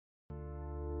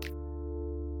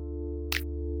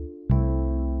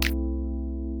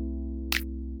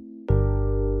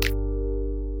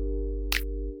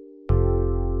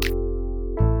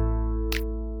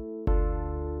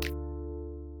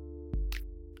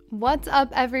What's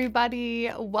up,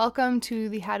 everybody? Welcome to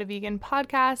the How to Vegan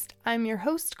podcast. I'm your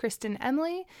host, Kristen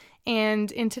Emily, and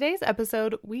in today's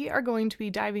episode, we are going to be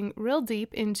diving real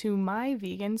deep into my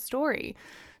vegan story.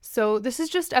 So this is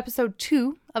just episode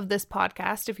 2 of this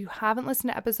podcast. If you haven't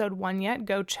listened to episode 1 yet,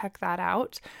 go check that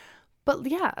out. But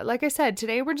yeah, like I said,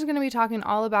 today we're just going to be talking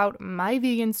all about my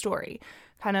vegan story,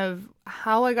 kind of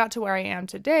how I got to where I am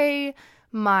today,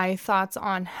 my thoughts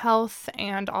on health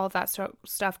and all of that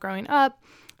stuff growing up,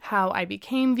 how I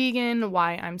became vegan,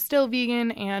 why I'm still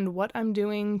vegan, and what I'm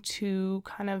doing to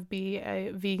kind of be a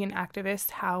vegan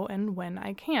activist, how and when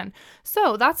I can.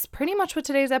 So that's pretty much what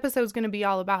today's episode is going to be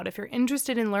all about. If you're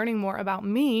interested in learning more about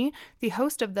me, the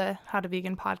host of the How to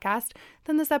Vegan podcast,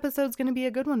 then this episode is going to be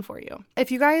a good one for you. If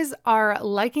you guys are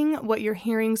liking what you're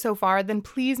hearing so far, then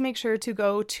please make sure to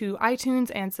go to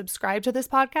iTunes and subscribe to this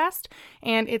podcast.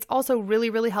 And it's also really,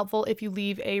 really helpful if you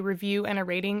leave a review and a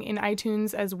rating in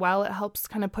iTunes as well. It helps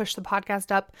kind of push the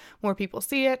podcast up, more people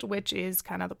see it, which is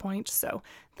kind of the point. So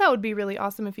that would be really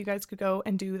awesome if you guys could go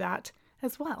and do that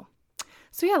as well.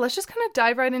 So yeah, let's just kind of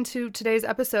dive right into today's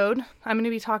episode. I'm going to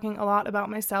be talking a lot about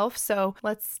myself, so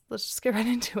let's just get right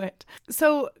into it.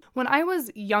 So when I was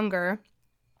younger,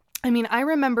 I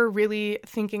remember really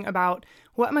thinking about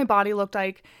what my body looked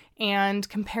like and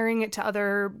comparing it to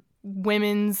other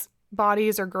women's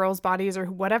bodies or girls' bodies or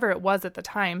whatever it was at the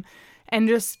time, and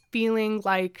just feeling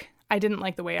like I didn't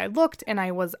like the way I looked and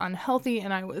I was unhealthy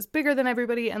and I was bigger than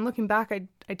everybody. And looking back,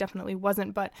 I definitely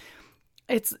wasn't, but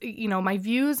it's, my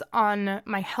views on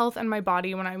my health and my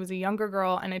body when I was a younger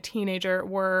girl and a teenager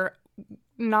were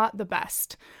not the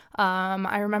best.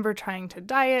 I remember trying to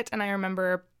diet, and I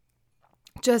remember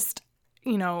just,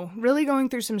 really going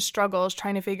through some struggles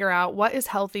trying to figure out what is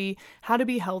healthy, how to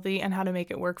be healthy, and how to make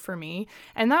it work for me.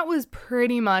 And that was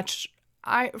pretty much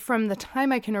from the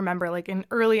time I can remember, like in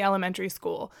early elementary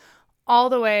school, all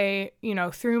the way,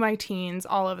 through my teens,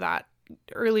 all of that,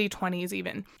 early 20s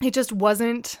even. It just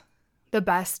wasn't the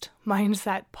best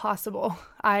mindset possible.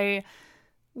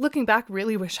 Looking back,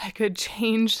 really wish I could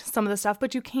change some of the stuff,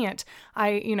 but you can't.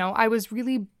 I was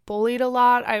really bullied a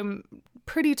lot. I'm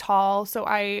pretty tall, so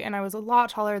I was a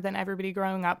lot taller than everybody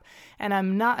growing up, and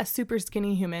I'm not a super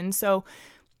skinny human, so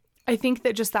I think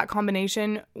that just that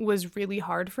combination was really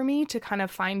hard for me to kind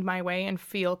of find my way and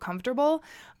feel comfortable.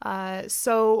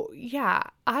 So yeah,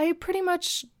 I pretty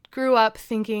much grew up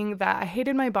thinking that I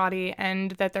hated my body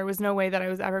and that there was no way that I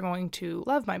was ever going to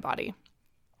love my body.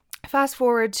 Fast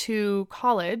forward to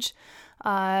college,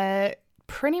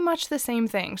 pretty much the same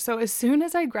thing. So as soon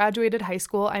as I graduated high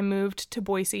school, I moved to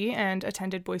Boise and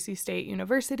attended Boise State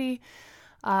University.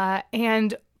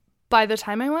 And by the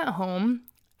time I went home,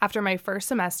 after my first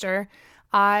semester,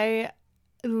 I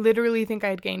literally think I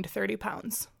had gained 30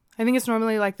 pounds. I think it's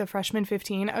normally like the freshman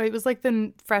 15. It was like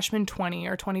the freshman 20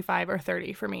 or 25 or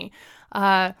 30 for me,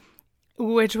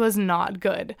 which was not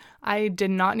good. I did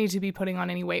not need to be putting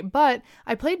on any weight, but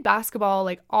I played basketball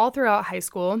like all throughout high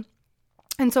school.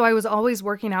 And so I was always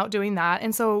working out doing that.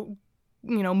 And so,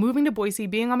 moving to Boise,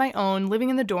 being on my own, living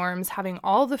in the dorms, having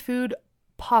all the food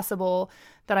possible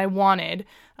that I wanted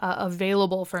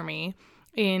available for me,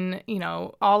 in,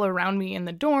 all around me in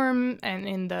the dorm and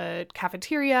in the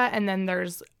cafeteria. And then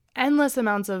there's endless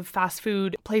amounts of fast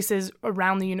food places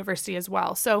around the university as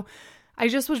well. So I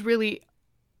just was really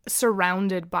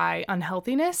surrounded by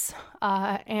unhealthiness,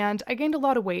 and I gained a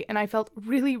lot of weight, and I felt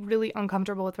really, really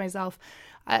uncomfortable with myself.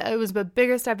 It was the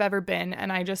biggest I've ever been.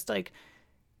 And I just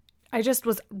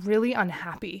was really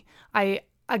unhappy. I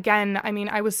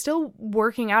was still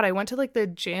working out. I went to like the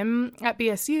gym at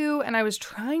BSU and I was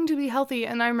trying to be healthy.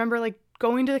 And I remember like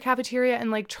going to the cafeteria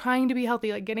and like trying to be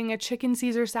healthy, like getting a chicken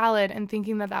Caesar salad and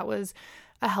thinking that that was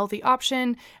a healthy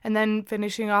option. And then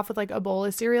finishing off with like a bowl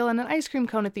of cereal and an ice cream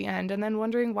cone at the end. And then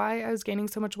wondering why I was gaining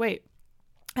so much weight.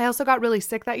 I also got really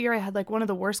sick that year. I had like one of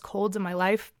the worst colds in my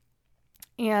life.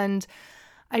 And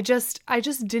I just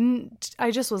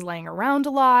was laying around a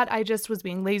lot. I just was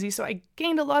being lazy. So I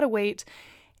gained a lot of weight.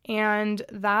 And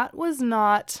that was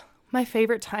not my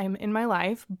favorite time in my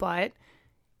life, but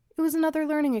it was another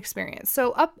learning experience.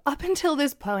 So up until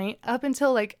this point, up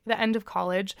until like the end of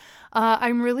college,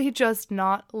 I'm really just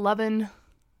not loving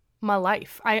my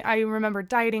life. I remember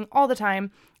dieting all the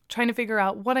time, trying to figure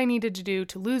out what I needed to do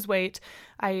to lose weight.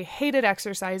 I hated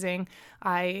exercising.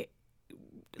 I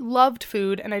loved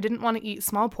food and I didn't want to eat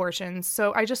small portions.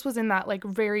 So I just was in that like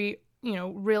very,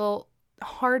 real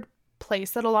hard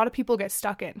place that a lot of people get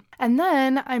stuck in. And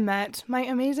then I met my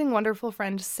amazing, wonderful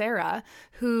friend, Sarah,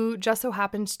 who just so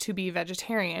happened to be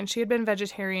vegetarian. She had been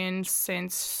vegetarian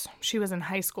since she was in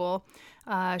high school.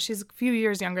 She's a few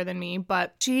years younger than me,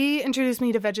 but she introduced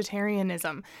me to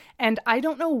vegetarianism. And I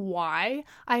don't know why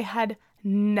I had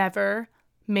never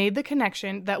made the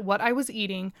connection that what I was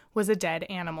eating was a dead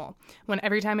animal. When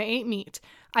every time I ate meat,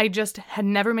 I just had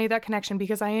never made that connection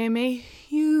because I am a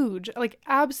huge, like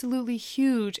absolutely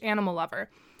huge animal lover.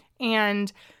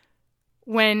 And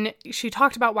when she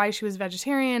talked about why she was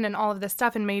vegetarian and all of this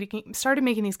stuff and started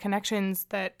making these connections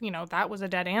that, that was a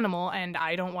dead animal and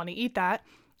I don't want to eat that,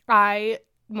 I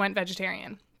went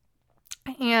vegetarian.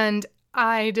 And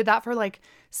I did that for like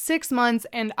 6 months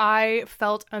and I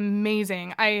felt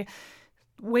amazing.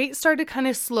 Weight started kind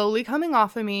of slowly coming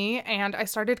off of me and I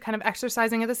started kind of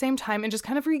exercising at the same time and just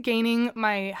kind of regaining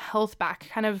my health back,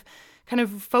 kind of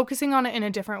focusing on it in a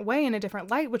different way, in a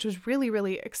different light, which was really,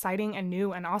 really exciting and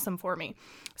new and awesome for me.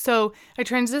 So I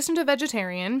transitioned to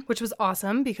vegetarian, which was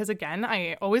awesome because, again,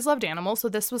 I always loved animals. So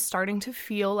this was starting to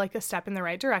feel like a step in the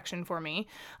right direction for me.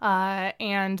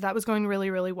 And that was going really,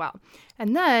 really well.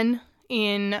 And then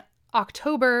in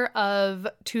October of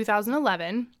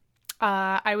 2011,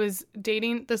 I was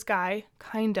dating this guy,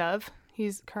 kind of.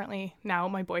 He's currently now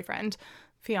my boyfriend,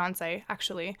 fiance,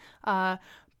 actually.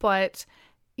 But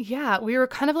yeah, we were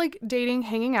kind of like dating,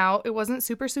 hanging out. It wasn't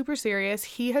super, super serious.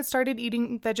 He had started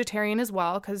eating vegetarian as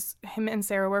well because him and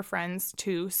Sarah were friends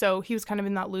too. So he was kind of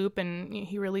in that loop and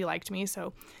he really liked me.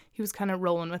 So he was kind of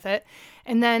rolling with it.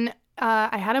 And then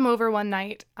I had him over one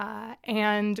night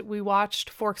and we watched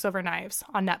Forks Over Knives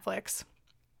on Netflix.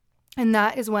 And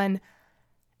that is when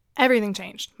everything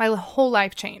changed. My whole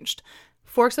life changed.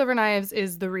 Forks Over Knives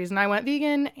is the reason I went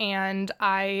vegan, and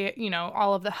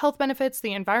all of the health benefits,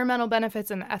 the environmental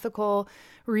benefits, and the ethical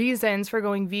reasons for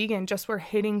going vegan just were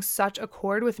hitting such a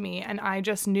chord with me, and I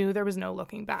just knew there was no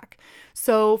looking back.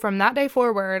 So from that day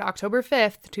forward, October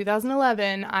 5th,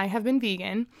 2011, I have been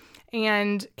vegan,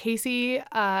 and Casey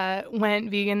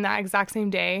went vegan that exact same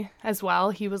day as well.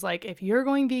 He was like, if you're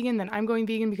going vegan, then I'm going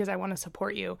vegan because I want to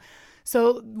support you.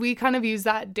 So we kind of use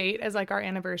that date as like our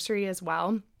anniversary as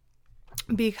well.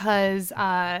 Because,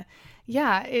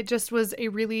 it just was a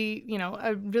really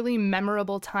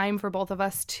memorable time for both of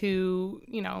us to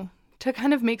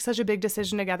kind of make such a big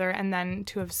decision together and then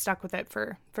to have stuck with it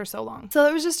for so long. So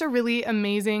it was just a really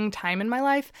amazing time in my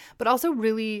life, but also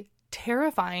really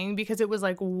terrifying because it was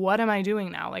like, what am I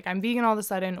doing now? Like, I'm vegan all of a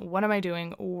sudden. What am I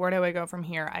doing? Where do I go from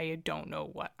here? I don't know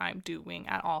what I'm doing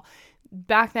at all.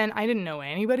 Back then, I didn't know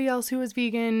anybody else who was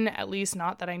vegan, at least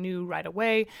not that I knew right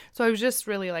away. So I was just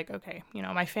really like, okay,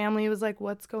 my family was like,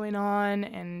 what's going on?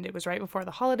 And it was right before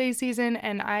the holiday season.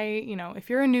 And if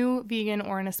you're a new vegan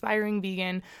or an aspiring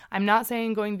vegan, I'm not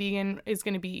saying going vegan is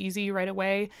going to be easy right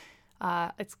away.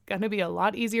 It's going to be a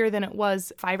lot easier than it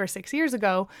was 5 or 6 years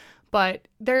ago, but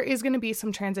there is going to be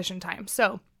some transition time.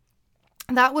 So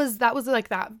that was like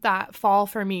that fall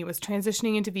for me was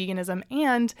transitioning into veganism,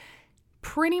 and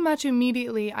pretty much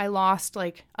immediately I lost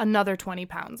like another 20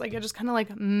 pounds. Like it just kind of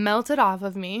like melted off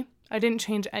of me. I didn't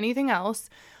change anything else.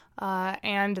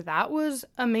 And that was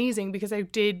amazing because I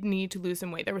did need to lose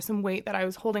some weight. There was some weight that I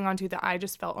was holding on to that I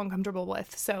just felt uncomfortable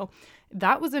with. So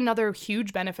that was another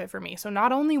huge benefit for me. So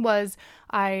not only was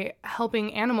I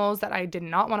helping animals that I did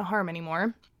not want to harm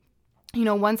anymore,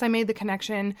 once I made the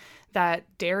connection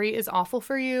that dairy is awful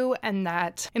for you and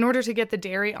that in order to get the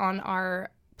dairy on our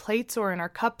plates or in our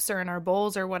cups or in our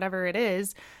bowls or whatever it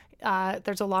is,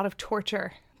 there's a lot of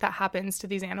torture that happens to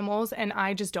these animals, and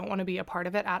I just don't want to be a part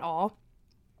of it at all.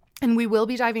 And we will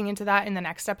be diving into that in the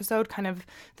next episode, kind of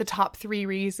the top 3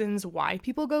 reasons why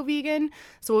people go vegan.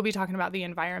 So we'll be talking about the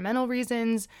environmental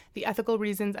reasons, the ethical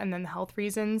reasons, and then the health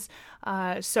reasons.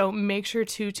 So make sure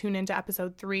to tune into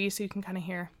episode 3 so you can kind of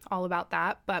hear all about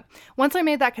that. But once I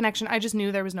made that connection, I just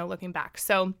knew there was no looking back.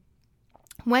 So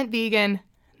went vegan,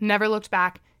 never looked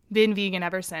back, been vegan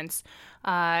ever since.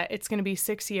 It's going to be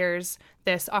 6 years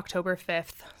this October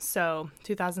 5th, so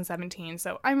 2017.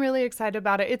 So I'm really excited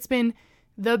about it. It's been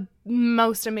the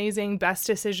most amazing, best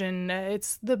decision.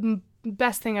 It's the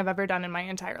best thing I've ever done in my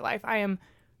entire life. I am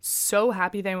so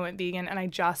happy that I went vegan, and I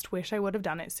just wish I would have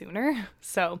done it sooner.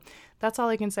 So that's all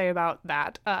I can say about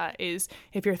that, is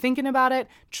if you're thinking about it,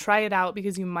 try it out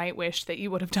because you might wish that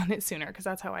you would have done it sooner, because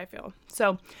that's how I feel.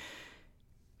 So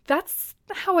that's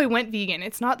how I went vegan.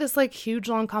 It's not this like huge,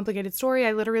 long, complicated story.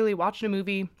 I literally watched a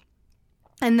movie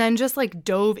and then just like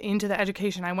dove into the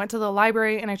education. I went to the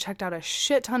library and I checked out a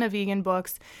shit ton of vegan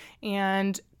books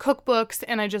and cookbooks,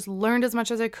 and I just learned as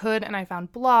much as I could, and I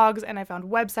found blogs and I found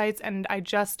websites, and I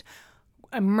just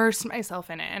immersed myself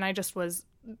in it, and I just was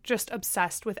just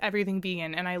obsessed with everything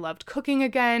vegan, and I loved cooking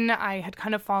again. I had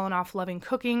kind of fallen off loving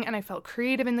cooking, and I felt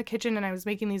creative in the kitchen, and I was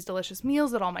making these delicious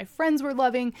meals that all my friends were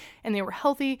loving, and they were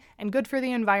healthy and good for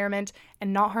the environment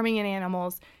and not harming any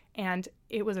animals, and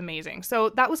it was amazing. So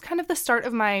that was kind of the start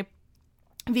of my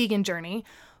vegan journey.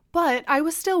 But I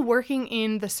was still working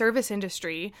in the service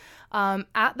industry.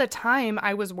 At the time,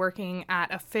 I was working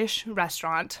at a fish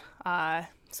restaurant,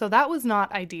 so that was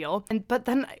not ideal. But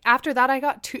then after that, I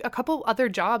got a couple other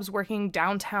jobs working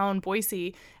downtown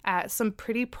Boise at some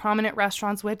pretty prominent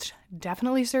restaurants, which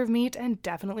definitely serve meat and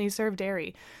definitely serve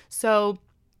dairy. So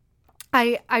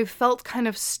I felt kind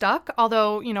of stuck,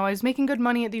 although, I was making good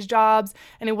money at these jobs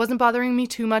and it wasn't bothering me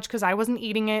too much because I wasn't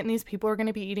eating it and these people were going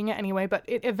to be eating it anyway, but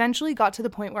it eventually got to the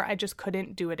point where I just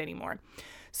couldn't do it anymore.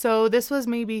 So this was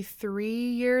maybe 3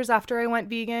 years after I went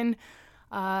vegan.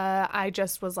 I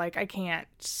just was like, I can't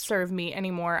serve meat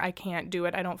anymore. I can't do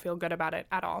it. I don't feel good about it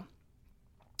at all.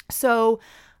 So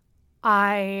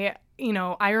I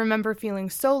remember feeling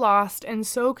so lost and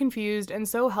so confused and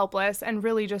so helpless and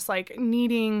really just like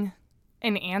needing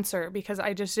an answer because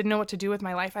I just didn't know what to do with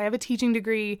my life. I have a teaching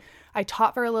degree. I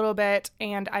taught for a little bit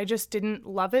and I just didn't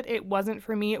love it. It wasn't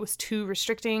for me. It was too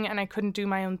restricting and I couldn't do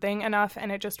my own thing enough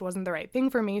and it just wasn't the right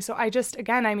thing for me. So I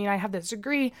have this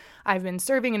degree. I've been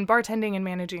serving and bartending and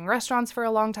managing restaurants for a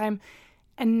long time.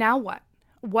 And now what?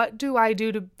 What do I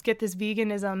do to get this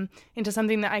veganism into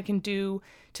something that I can do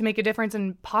to make a difference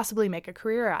and possibly make a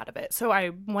career out of it? So I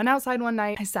went outside one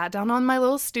night, I sat down on my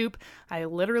little stoop, I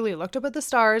literally looked up at the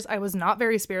stars. I was not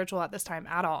very spiritual at this time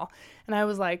at all. And I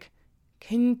was like,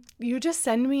 can you just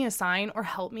send me a sign or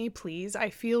help me, please?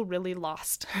 I feel really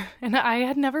lost. And I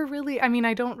had never really, I'd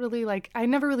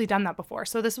never really done that before.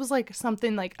 So this was like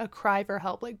something like a cry for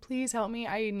help, like, please help me,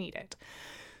 I need it.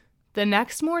 The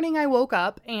next morning I woke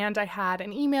up and I had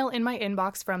an email in my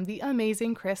inbox from the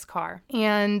amazing Chris Carr.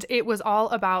 And it was all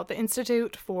about the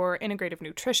Institute for Integrative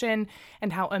Nutrition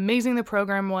and how amazing the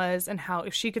program was and how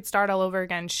if she could start all over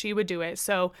again, she would do it.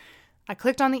 So I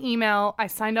clicked on the email, I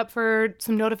signed up for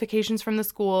some notifications from the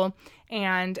school.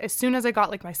 And as soon as I got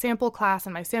like my sample class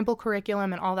and my sample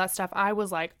curriculum and all that stuff, I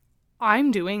was like,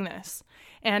 I'm doing this.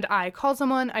 And I called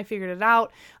someone, I figured it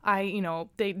out.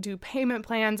 They do payment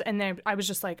plans and then I was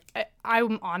just like,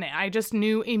 I'm on it. I just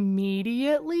knew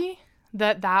immediately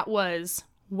that was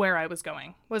where I was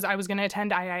going, I was going to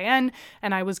attend IIN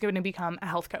and I was going to become a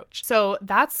health coach. So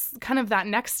that's kind of that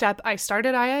next step. I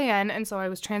started IIN and so I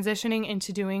was transitioning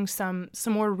into doing some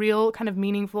more real kind of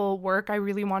meaningful work. I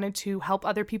really wanted to help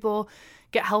other people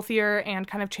get healthier and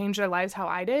kind of change their lives how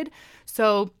I did.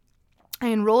 So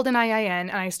I enrolled in IIN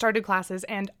and I started classes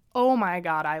and oh my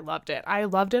God, I loved it. I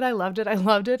loved it. I loved it. I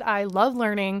loved it. I love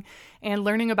learning and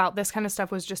learning about this kind of stuff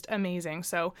was just amazing.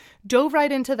 So dove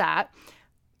right into that.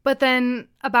 But then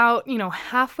about,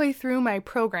 halfway through my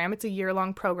program, it's a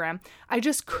year-long program, I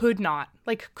just could not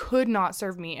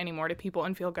serve meat anymore to people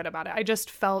and feel good about it. I just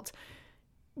felt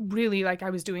really like I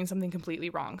was doing something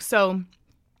completely wrong. So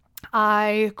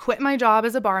I quit my job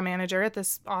as a bar manager at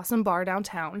this awesome bar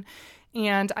downtown.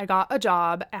 And I got a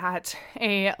job at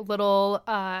a little,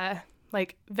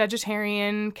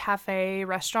 vegetarian cafe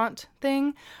restaurant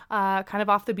thing, kind of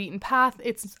off the beaten path.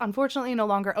 It's unfortunately no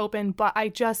longer open, but I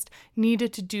just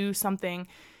needed to do something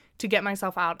to get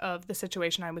myself out of the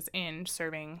situation I was in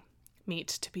serving meat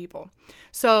to people.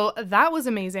 So that was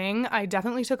amazing. I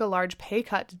definitely took a large pay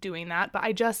cut doing that, but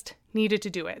I just needed to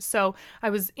do it. So I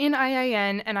was in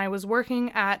IIN and I was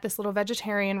working at this little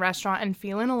vegetarian restaurant and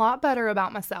feeling a lot better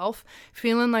about myself,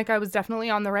 feeling like I was definitely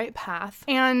on the right path.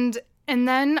 And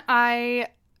then I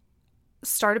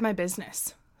started my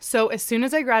business. So as soon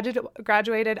as I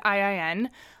graduated IIN,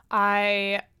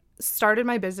 I started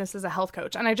my business as a health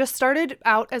coach. And I just started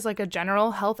out as like a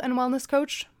general health and wellness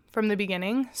coach from the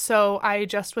beginning. So I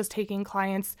just was taking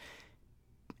clients,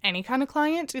 any kind of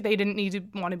client. They didn't need to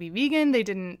want to be vegan. They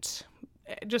didn't,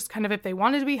 just kind of if they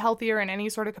wanted to be healthier in any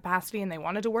sort of capacity and they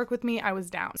wanted to work with me, I was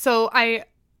down. So I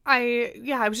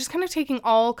was just kind of taking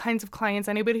all kinds of clients,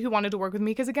 anybody who wanted to work with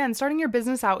me. Because again, starting your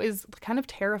business out is kind of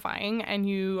terrifying and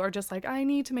you are just like, I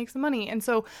need to make some money. And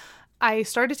so I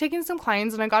started taking some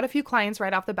clients and I got a few clients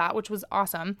right off the bat, which was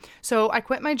awesome. So I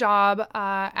quit my job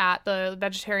at the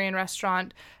vegetarian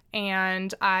restaurant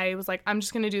and I was like, I'm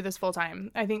just going to do this full time.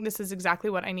 I think this is exactly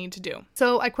what I need to do.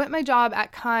 So I quit my job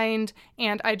at Kind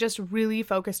and I just really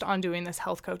focused on doing this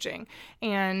health coaching.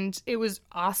 And it was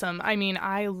awesome. I mean,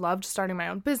 I loved starting my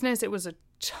own business. It was a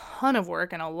ton of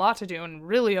work and a lot to do and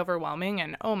really overwhelming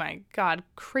and oh my God,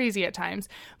 crazy at times.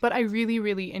 But I really,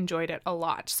 really enjoyed it a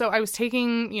lot. So I was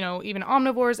taking, even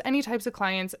omnivores, any types of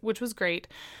clients, which was great.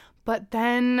 But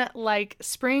then like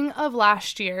spring of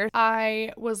last year,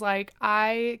 I was like,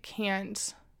 I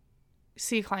can't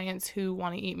see clients who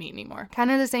want to eat meat anymore. Kind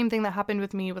of the same thing that happened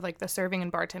with me with like the serving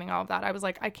and bartending, all of that. I was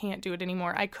like, I can't do it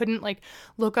anymore. I couldn't like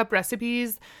look up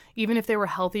recipes, even if they were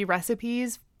healthy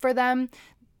recipes for them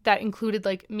that included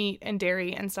like meat and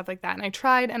dairy and stuff like that. And I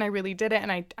tried and I really did it.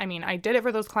 And I did it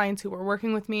for those clients who were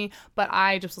working with me, but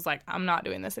I just was like, I'm not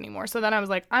doing this anymore. So then I was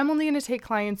like, I'm only going to take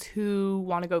clients who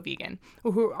want to go vegan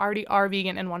or who already are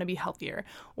vegan and want to be healthier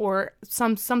or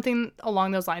something along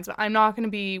those lines. But I'm not going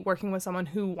to be working with someone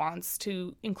who wants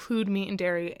to include meat and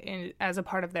dairy as a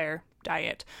part of their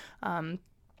diet.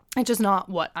 It's just not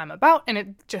what I'm about, and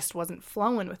it just wasn't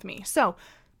flowing with me. So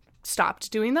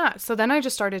stopped doing that. So then I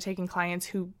just started taking clients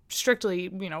who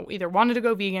strictly, either wanted to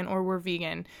go vegan or were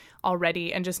vegan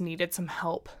already and just needed some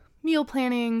help meal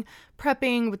planning,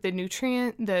 prepping with the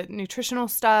nutritional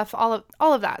stuff, all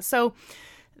of that. So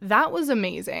that was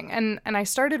amazing. And I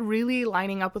started really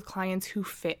lining up with clients who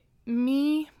fit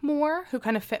me more, who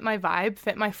kind of fit my vibe,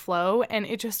 fit my flow. And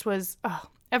it just was,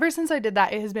 ever since I did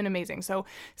that, it has been amazing. So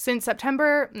since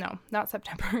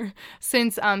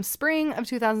since spring of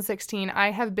 2016,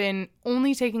 I have been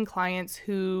only taking clients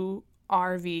who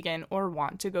are vegan or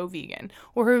want to go vegan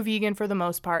or who are vegan for the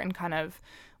most part and kind of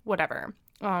whatever.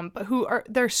 But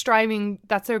they're striving,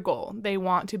 that's their goal. They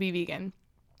want to be vegan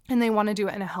and they want to do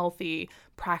it in a healthy,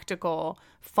 practical,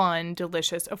 fun,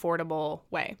 delicious, affordable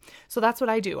way. So that's what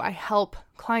I do. I help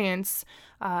clients,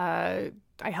 I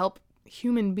help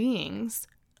human beings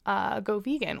go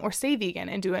vegan or stay vegan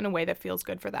and do it in a way that feels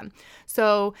good for them.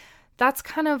 So that's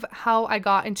kind of how I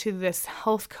got into this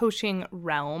health coaching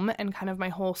realm and kind of my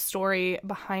whole story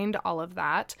behind all of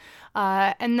that.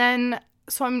 And then,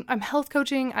 so I'm health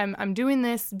coaching, I'm doing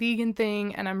this vegan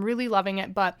thing and I'm really loving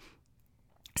it, but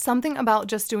something about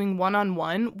just doing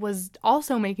one-on-one was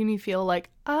also making me feel like,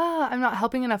 I'm not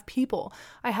helping enough people.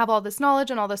 I have all this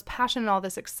knowledge and all this passion and all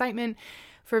this excitement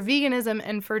for veganism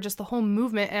and for just the whole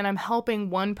movement, and I'm helping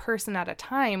one person at a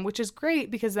time, which is great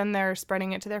because then they're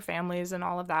spreading it to their families and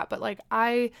all of that. But like,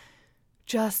 I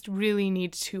just really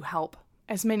need to help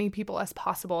as many people as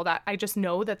possible. That I just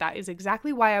know that is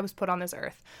exactly why I was put on this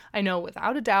earth. I know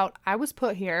without a doubt I was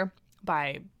put here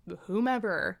by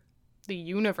whomever, the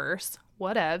universe,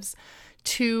 whatevs,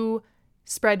 to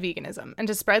spread veganism and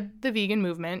to spread the vegan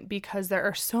movement because there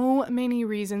are so many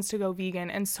reasons to go vegan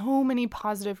and so many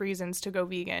positive reasons to go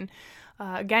vegan.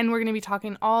 Again, we're going to be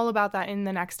talking all about that in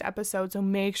the next episode, so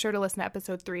make sure to listen to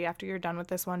episode 3 after you're done with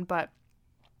this one. But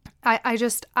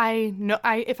I know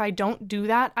if I don't do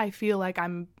that, I feel like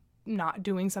I'm not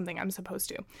doing something I'm supposed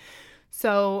to.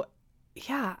 So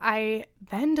yeah, I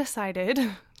then decided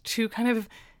to kind of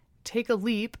take a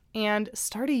leap and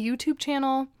start a YouTube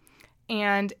channel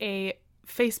and a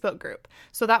Facebook group.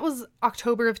 So that was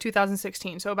October of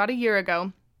 2016. So about a year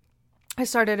ago, I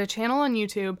started a channel on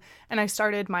YouTube and I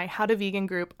started my How to Vegan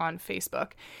group on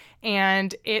Facebook.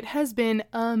 And it has been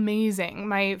amazing.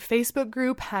 My Facebook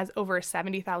group has over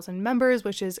 70,000 members,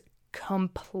 which is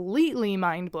completely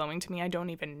mind-blowing to me. I don't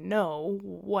even know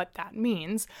what that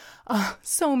means.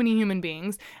 So many human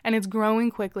beings, and it's growing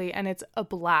quickly and it's a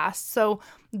blast. So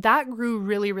that grew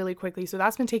really, really quickly. So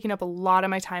that's been taking up a lot of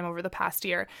my time over the past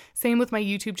year. Same with my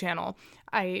YouTube channel.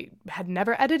 I had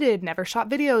never edited, never shot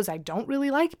videos. I don't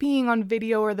really like being on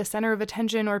video or the center of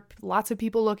attention or lots of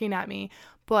people looking at me.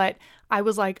 But I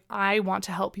was like, I want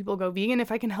to help people go vegan.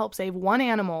 If I can help save one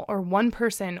animal or one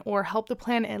person or help the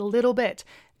planet a little bit,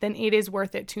 then it is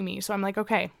worth it to me. So I'm like,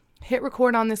 okay, hit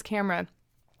record on this camera.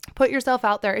 Put yourself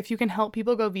out there. If you can help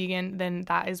people go vegan, then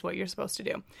that is what you're supposed to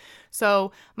do.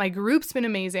 So my group's been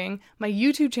amazing. My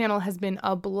YouTube channel has been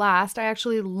a blast. I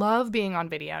actually love being on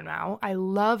video now. I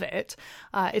love it.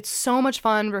 It's so much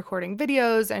fun recording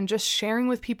videos and just sharing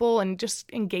with people and just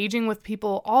engaging with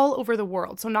people all over the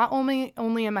world. So not only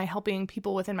am I helping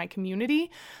people within my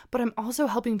community, but I'm also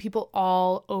helping people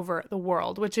all over the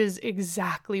world, which is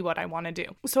exactly what I want to do.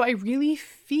 So I really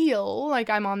feel like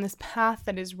I'm on this path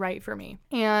that is right for me.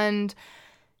 And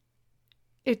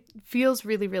it feels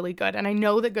really, really good. And I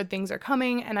know that good things are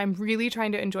coming and I'm really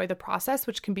trying to enjoy the process,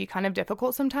 which can be kind of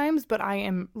difficult sometimes, but I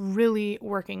am really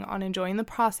working on enjoying the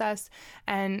process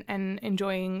and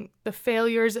enjoying the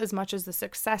failures as much as the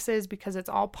successes, because it's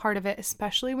all part of it,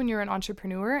 especially when you're an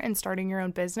entrepreneur and starting your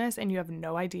own business and you have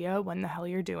no idea when the hell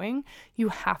you're doing. You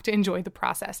have to enjoy the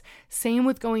process. Same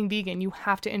with going vegan. You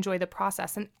have to enjoy the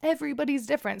process, and everybody's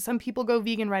different. Some people go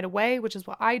vegan right away, which is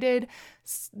what I did.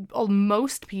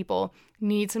 Most people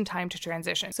need some time to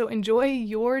transition. So enjoy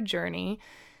your journey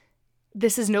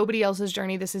this is nobody else's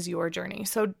journey. This is your journey.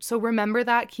 So remember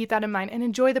that, keep that in mind, and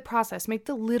enjoy the process. Make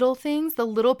the little things, the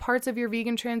little parts of your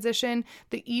vegan transition,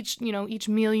 each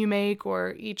meal you make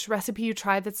or each recipe you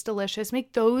try that's delicious,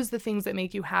 make those the things that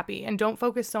make you happy. And don't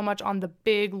focus so much on the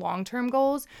big long-term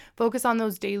goals. Focus on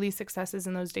those daily successes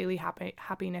and those daily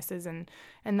happinesses, and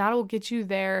that'll get you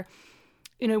there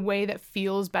in a way that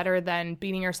feels better than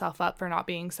beating yourself up for not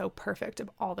being so perfect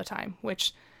all the time,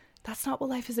 which that's not what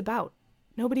life is about.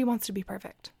 Nobody wants to be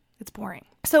perfect. It's boring.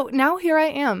 So now here I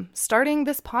am starting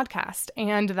this podcast,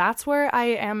 and that's where I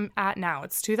am at now.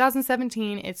 It's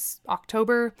 2017. It's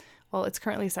October. Well, it's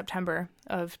currently September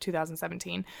of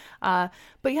 2017. But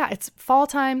yeah, it's fall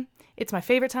time. It's my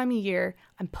favorite time of year.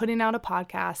 I'm putting out a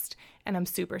podcast, and I'm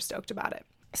super stoked about it.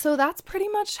 So that's pretty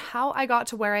much how I got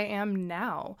to where I am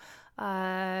now.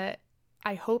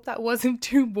 I hope that wasn't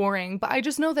too boring, but I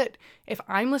just know that if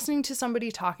I'm listening to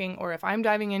somebody talking, or if I'm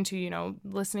diving into,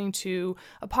 listening to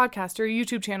a podcast or a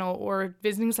YouTube channel or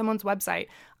visiting someone's website,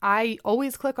 I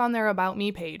always click on their About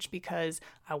Me page because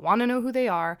I want to know who they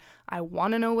are. I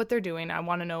want to know what they're doing. I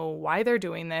want to know why they're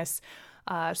doing this.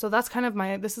 So that's kind of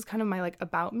my like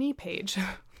About Me page.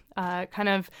 Kind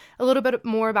of a little bit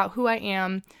more about who I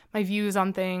am, my views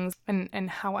on things, and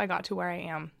how I got to where I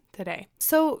am today.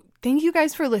 So thank you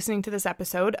guys for listening to this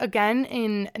episode. Again,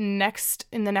 in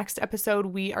the next episode,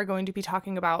 we are going to be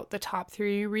talking about the top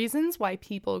 3 reasons why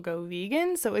people go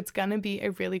vegan. So it's going to be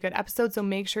a really good episode. So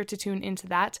make sure to tune into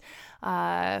that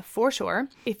for sure.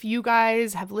 If you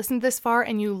guys have listened this far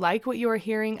and you like what you are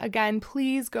hearing, again,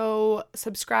 please go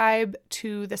subscribe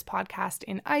to this podcast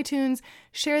in iTunes,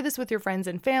 share this with your friends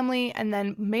and family, and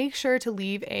then make sure to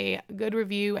leave a good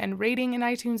review and rating in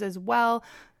iTunes as well.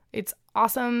 It's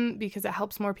awesome because it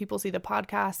helps more people see the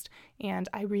podcast, and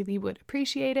I really would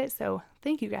appreciate it. So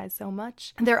thank you guys so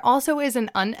much. There also is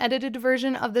an unedited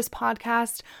version of this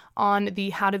podcast on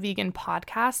the How to Vegan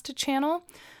podcast channel.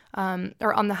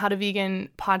 Or on the How to Vegan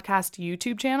podcast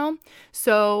YouTube channel.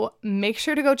 So make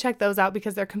sure to go check those out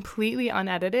because they're completely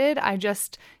unedited. I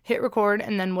just hit record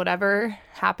and then whatever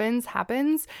happens.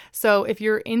 So if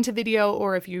you're into video,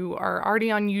 or if you are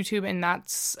already on YouTube and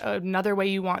that's another way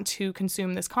you want to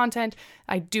consume this content,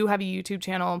 I do have a YouTube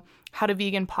channel, How to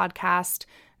Vegan podcast.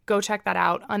 Go check that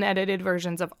out. Unedited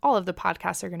versions of all of the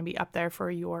podcasts are going to be up there for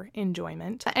your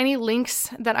enjoyment. Any links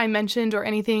that I mentioned or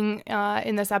anything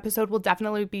in this episode will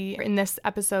definitely be in this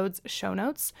episode's show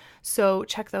notes. So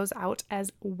check those out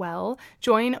as well.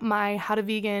 Join my How to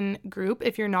Vegan group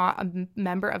if you're not a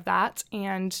member of that,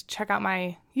 and check out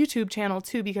my YouTube channel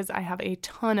too, because I have a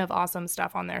ton of awesome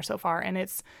stuff on there so far, and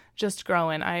it's just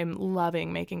growing. I'm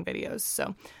loving making videos.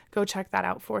 So go check that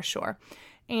out for sure.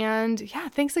 And yeah,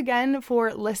 thanks again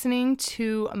for listening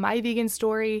to my vegan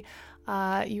story.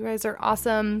 You guys are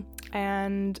awesome.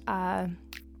 And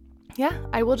yeah,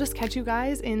 I will just catch you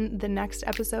guys in the next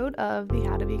episode of the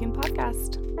How to Vegan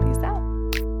podcast. Peace out.